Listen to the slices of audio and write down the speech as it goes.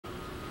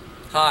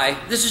Hi,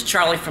 this is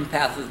Charlie from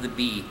Path of the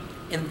Bee.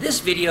 In this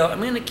video, I'm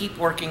going to keep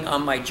working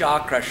on my jaw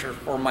crusher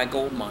for my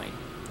gold mine.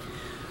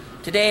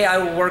 Today I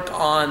will work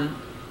on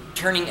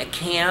turning a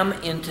cam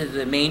into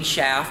the main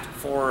shaft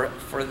for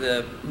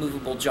the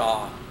movable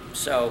jaw.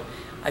 So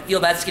I feel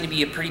that's going to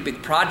be a pretty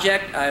big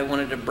project. I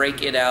wanted to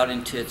break it out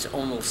into its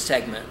own little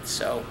segment.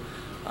 So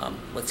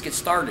let's get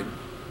started.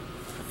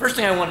 The first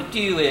thing I want to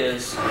do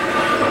is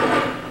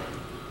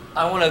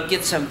I want to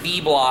get some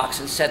V-blocks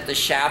and set the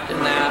shaft in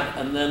that,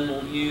 and then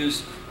we'll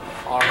use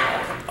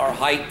our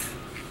height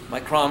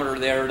micrometer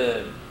there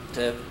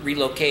to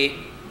relocate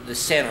the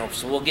center.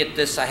 So we'll get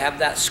this, I have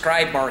that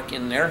scribe mark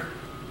in there.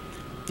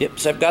 Yep,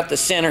 so I've got the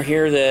center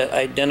here that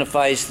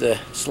identifies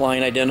this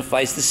line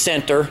identifies the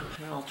center.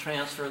 And I'll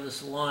transfer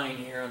this line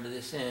here onto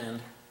this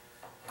end.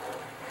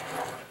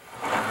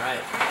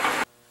 Alright.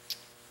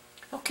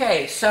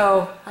 Okay,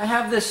 so I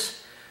have this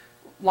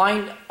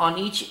lined on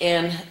each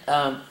end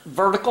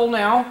vertical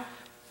now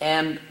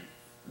and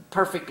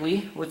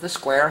perfectly with the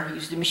square.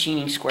 Use the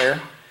machining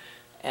square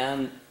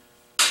and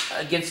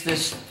against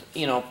this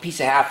piece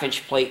of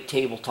half-inch plate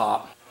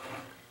tabletop.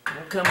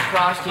 We'll come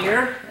across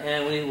here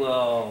and we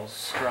will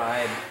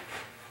scribe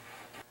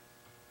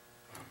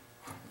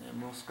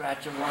and we'll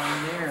scratch a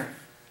line there.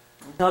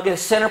 I'll get a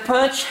center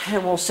punch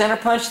and we'll center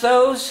punch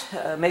those,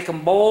 make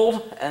them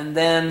bold, and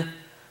then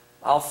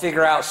I'll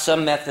figure out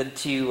some method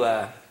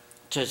to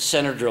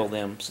center drill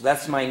them. So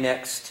that's my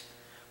next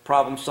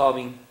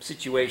problem-solving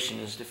situation,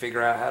 is to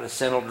figure out how to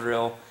center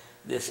drill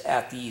this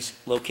at these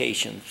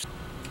locations.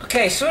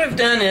 Okay, so what I've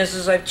done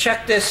is I've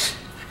checked this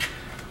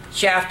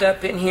shaft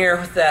up in here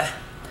with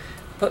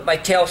put my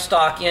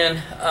tailstock in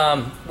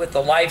with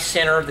the live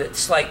center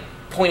that's like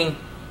pointing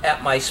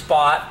at my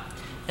spot,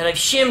 and I've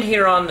shimmed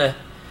here on the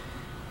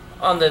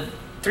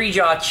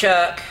 3-jaw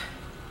chuck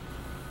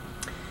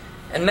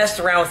and messed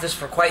around with this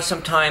for quite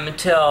some time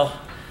until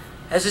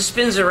as it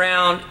spins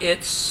around,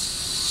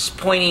 it's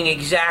pointing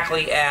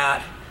exactly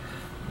at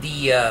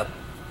the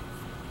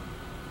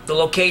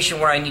location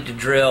where I need to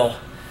drill.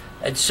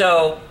 And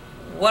so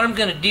what I'm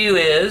going to do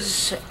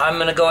is I'm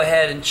going to go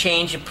ahead and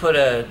change and put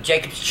a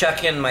Jacob's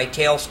chuck in my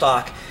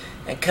tailstock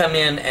and come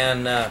in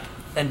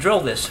and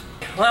drill this.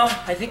 Well,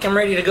 I think I'm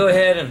ready to go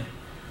ahead and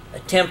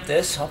attempt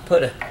this. I'll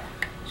put a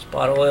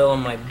spot of oil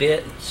on my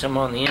bit, some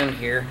on the end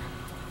here.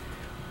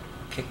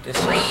 Kick this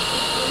up.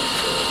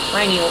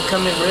 Mining will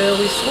come in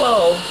really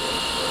slow.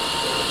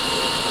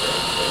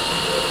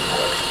 That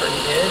looks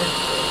pretty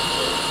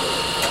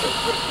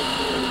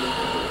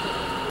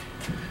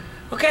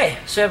good. Okay,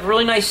 so I have a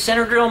really nice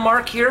center drill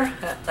mark here.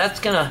 That's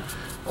going to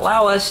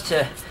allow us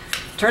to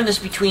turn this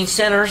between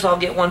centers. I'll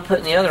get one put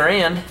in the other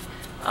end.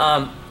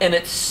 And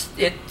it's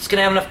going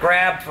to have enough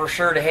grab for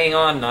sure to hang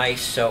on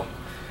nice. So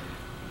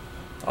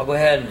I'll go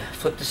ahead and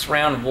flip this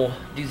around and we'll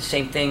do the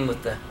same thing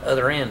with the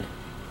other end.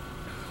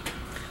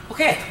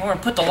 Okay, we're going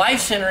to put the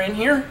live center in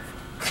here.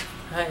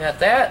 I got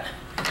that.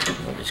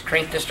 We'll just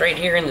crank this right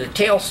here into the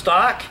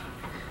tailstock.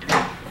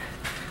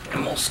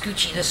 And we'll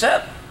scoochy this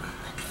up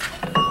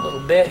a little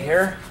bit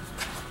here.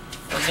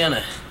 We're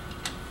gonna.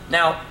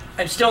 Now,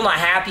 I'm still not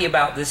happy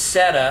about this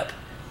setup.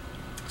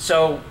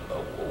 So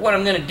what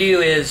I'm gonna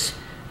do is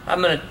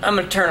I'm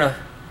gonna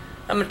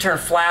turn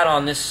flat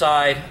on this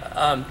side.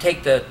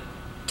 Take the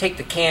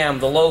cam,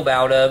 the lobe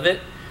out of it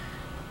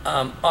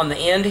on the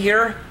end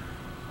here,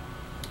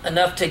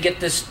 enough to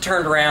get this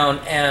turned around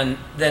and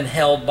then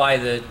held by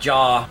the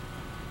jaw,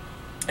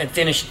 and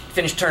finish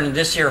turning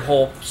this here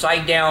hole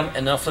side down,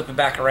 and then I'll flip it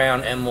back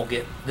around and we'll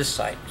get this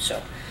side. So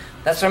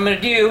that's what I'm going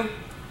to do.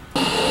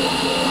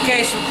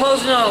 Okay, so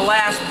closing on the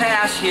last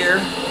pass here.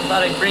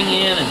 Thought I'd bring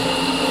you in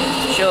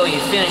and show you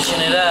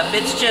finishing it up.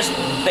 It's just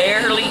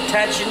barely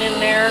touching in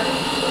there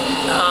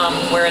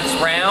where it's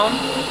round,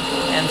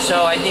 and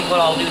so I think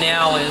what I'll do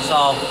now is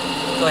I'll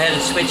go ahead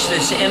and switch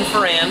this end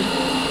for end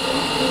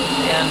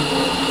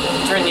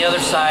and turn the other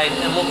side,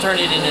 and we'll turn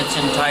it in its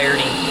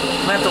entirety.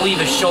 I'm going to have to leave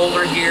a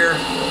shoulder here,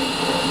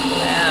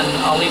 and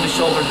I'll leave a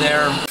shoulder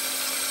there.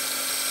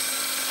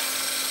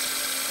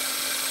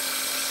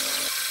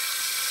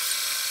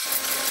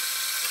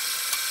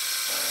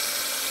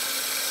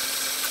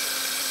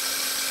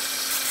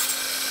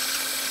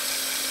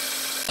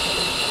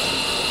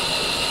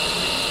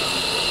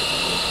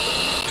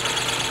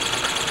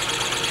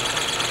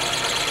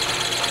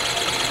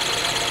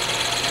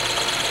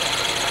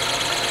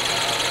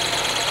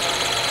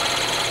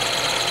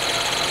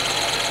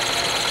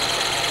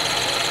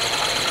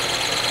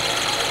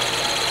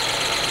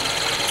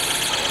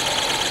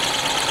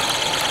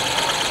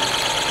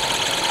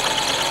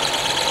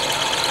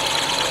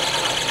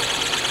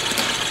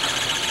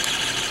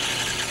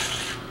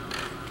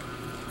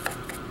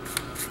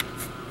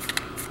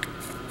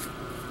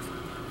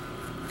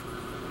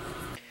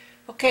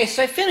 Okay,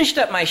 so I finished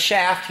up my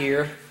shaft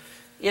here.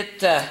 It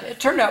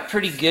turned out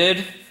pretty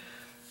good.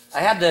 I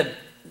had to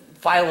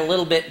file a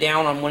little bit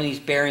down on one of these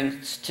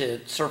bearings to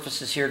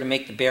surfaces here to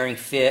make the bearing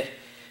fit,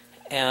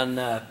 and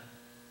I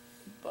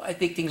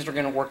think things are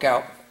going to work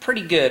out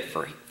pretty good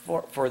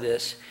for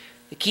this.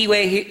 The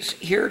keyway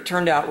here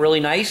turned out really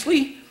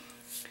nicely,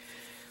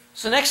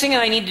 So the next thing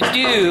that I need to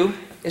do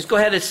is go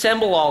ahead and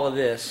assemble all of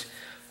this.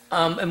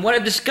 And what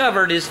I've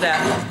discovered is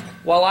that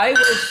while I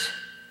was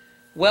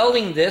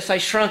welding this, I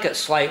shrunk it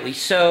slightly,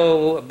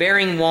 so a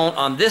bearing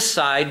on this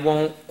side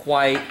won't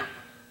quite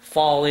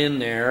fall in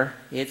there.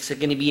 It's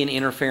going to be an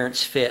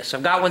interference fit. So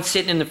I've got one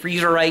sitting in the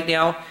freezer right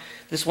now.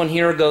 This one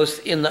here goes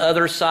in the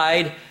other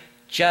side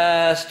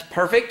just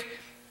perfect.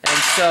 And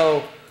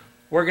so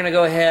we're going to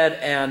go ahead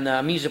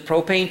and use a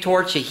propane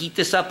torch to heat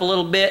this up a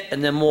little bit,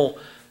 and then we'll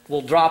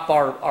drop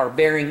our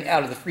bearing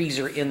out of the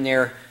freezer in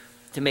there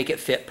to make it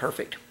fit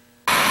perfect.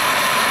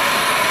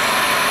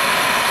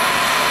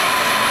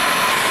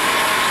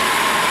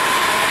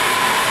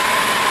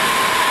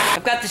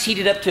 I've got this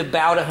heated up to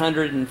about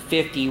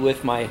 150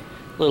 with my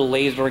little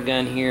laser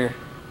gun here.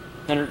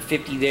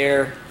 150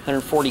 there,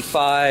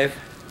 145.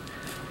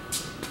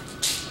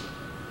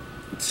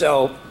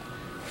 So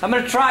I'm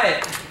going to try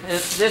it.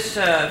 This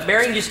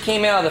bearing just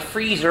came out of the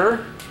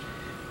freezer.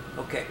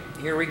 Okay,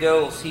 here we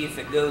go. We'll see if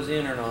it goes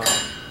in or not.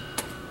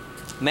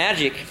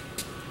 Magic.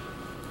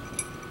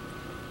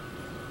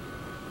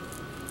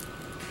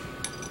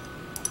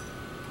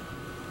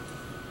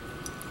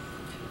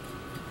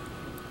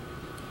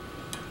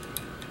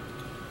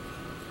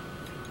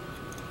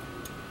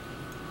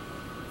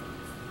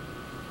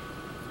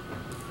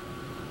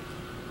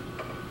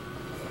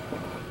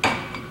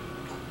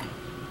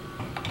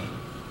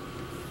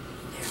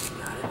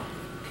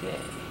 Okay,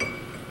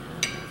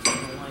 that's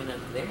going to line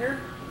up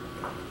there.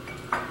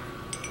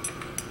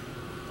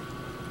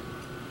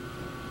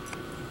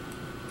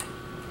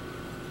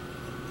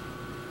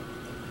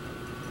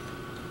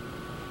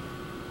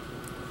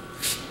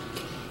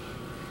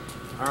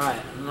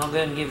 Alright, and I'll go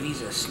ahead and give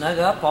these a snug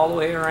up all the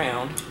way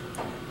around.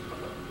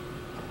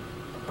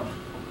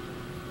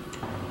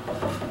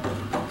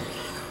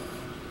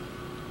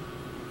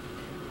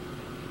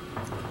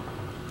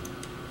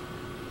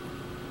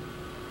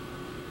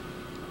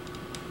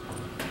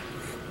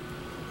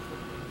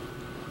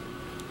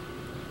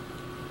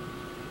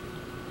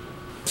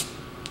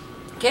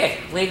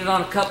 Okay, laid it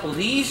on a couple of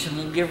these, and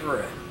we'll give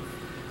her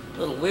a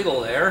little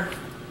wiggle there.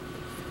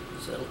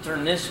 So it'll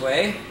turn this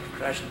way,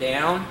 crush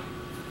down,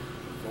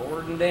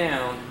 forward and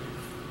down.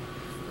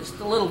 Just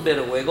a little bit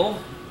of wiggle.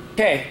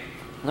 Okay,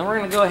 then we're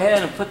going to go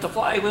ahead and put the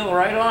flywheel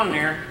right on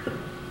there.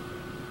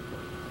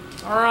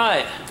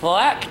 Alright, well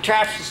that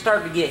contraption's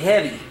starting to get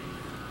heavy.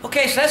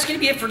 Okay, so that's going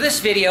to be it for this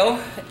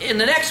video. In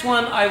the next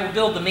one, I will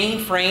build the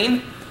main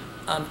frame.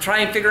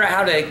 Try and figure out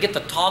how to get the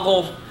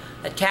toggle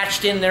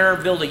attached in there,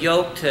 build a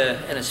yoke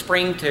and a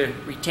spring to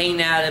retain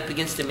that up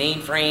against the main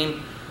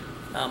frame.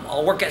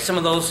 I'll work at some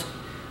of those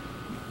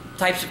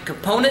types of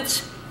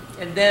components,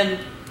 and then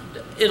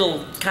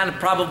it'll kind of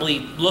probably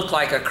look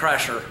like a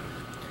crusher.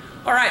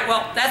 Alright,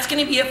 well that's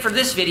going to be it for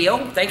this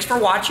video. Thanks for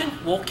watching.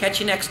 We'll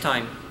catch you next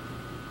time.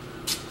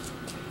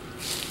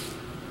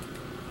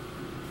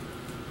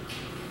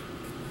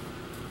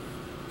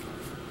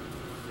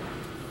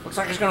 Looks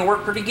like it's going to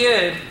work pretty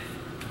good.